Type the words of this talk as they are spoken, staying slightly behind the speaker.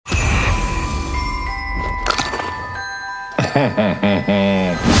You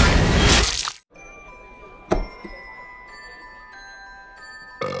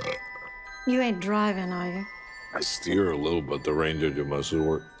ain't driving, are you? I steer a little, but the ranger do most of the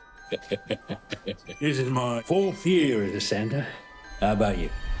work. This is my 4th year as a Santa. How about you?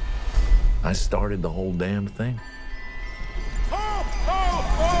 I started the whole damn thing. Ho, ho,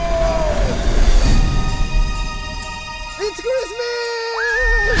 ho! It's Christmas!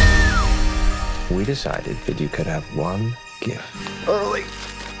 We decided that you could have one gift. Early.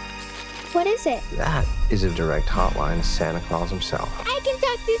 What is it? That is a direct hotline to Santa Claus himself. I can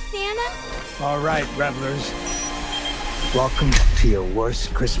talk to Santa. All right, revelers. Welcome to your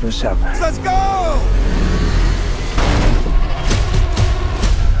worst Christmas ever. Let's go!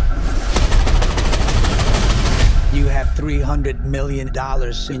 You have $300 million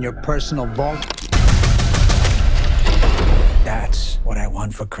in your personal vault. That's what I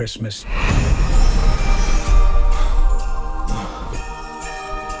want for Christmas.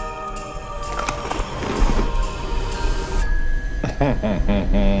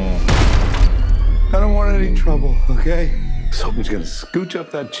 I don't want any trouble, okay? Someone's gonna scooch up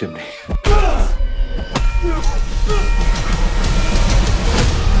that chimney.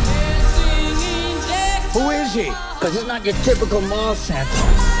 Who is he? Because he's not your typical mall Santa.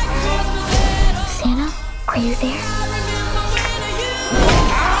 Santa, are you there?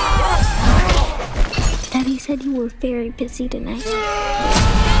 Daddy said you were very busy tonight.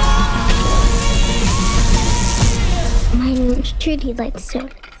 My name's Trudy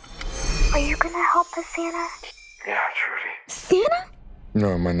Lightstone. Are you gonna help us, Santa? Yeah, Trudy. Santa?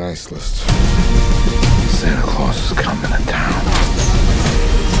 You're on my nice list. Santa Claus is coming to town.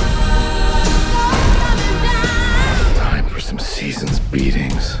 Time for some season's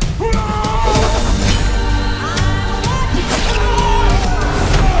beatings.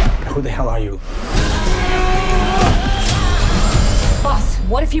 Who the hell are you? Boss,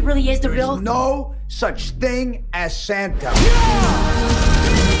 what if he really is the real? No such thing as Santa.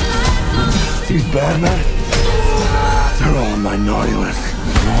 These bad men, they're all on my naughty list.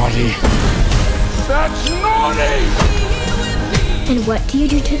 Naughty. That's naughty! And what do you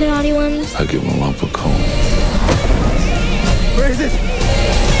do to the naughty ones? I give them a lump of coal. Where is it? I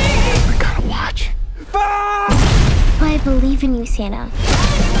gotta watch. Well, I believe in you, Santa.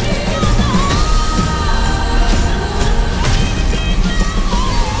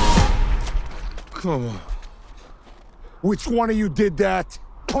 Come on. Which one of you did that?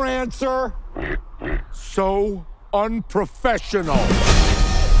 Prancer? So unprofessional.